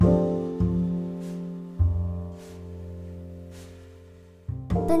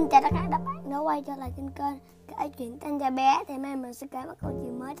Xin chào tất cả các bạn đã quay trở lại trên kênh kể chuyện Thanh Cha Bé. Thì mai mình sẽ kể một câu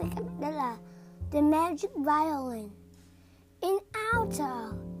chuyện mới cho các bạn, đó là The Magic Violin. In our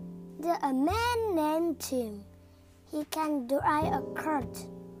town, there's a man named Tim. He can drive a cart,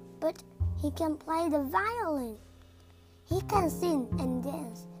 but he can play the violin. He can sing and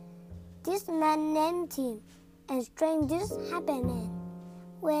dance. This man named Tim, and strange things happen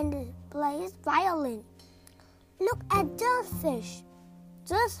when he plays violin. Look at those fish.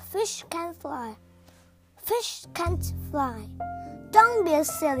 Those fish can fly. Fish can't fly. Don't be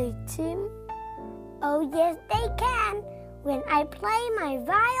silly, Tim. Oh yes, they can when I play my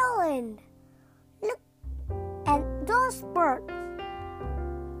violin. Look at those birds.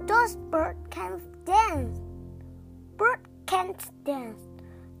 Those birds can dance. Birds can't dance.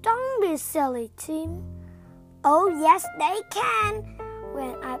 Don't be silly, Tim. Oh yes, they can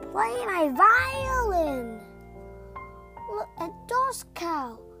when I play my violin. Look at those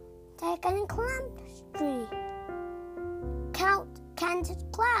cows. They can climb trees. Cows can't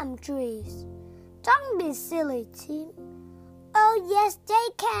climb trees. Don't be silly, Tim. Oh yes, they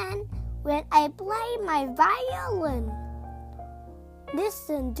can when I play my violin.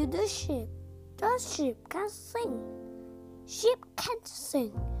 Listen to the sheep. Those sheep can sing. Sheep can't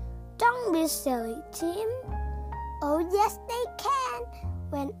sing. Don't be silly, Tim. Oh yes, they can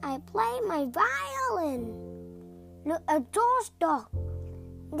when I play my violin. Look at those dogs.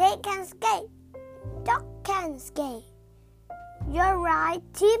 They can skate. Dogs can skate. You're right,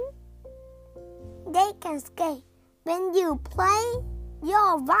 Tim. They can skate when you play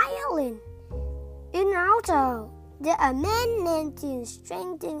your violin. In our town, there's a man named Tim.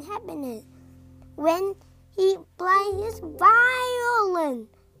 Strange things happen when he plays his violin.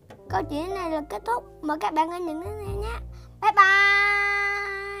 Câu chuyện này là kết thúc. Mời các bạn nghe những thứ này nhé. Bye bye.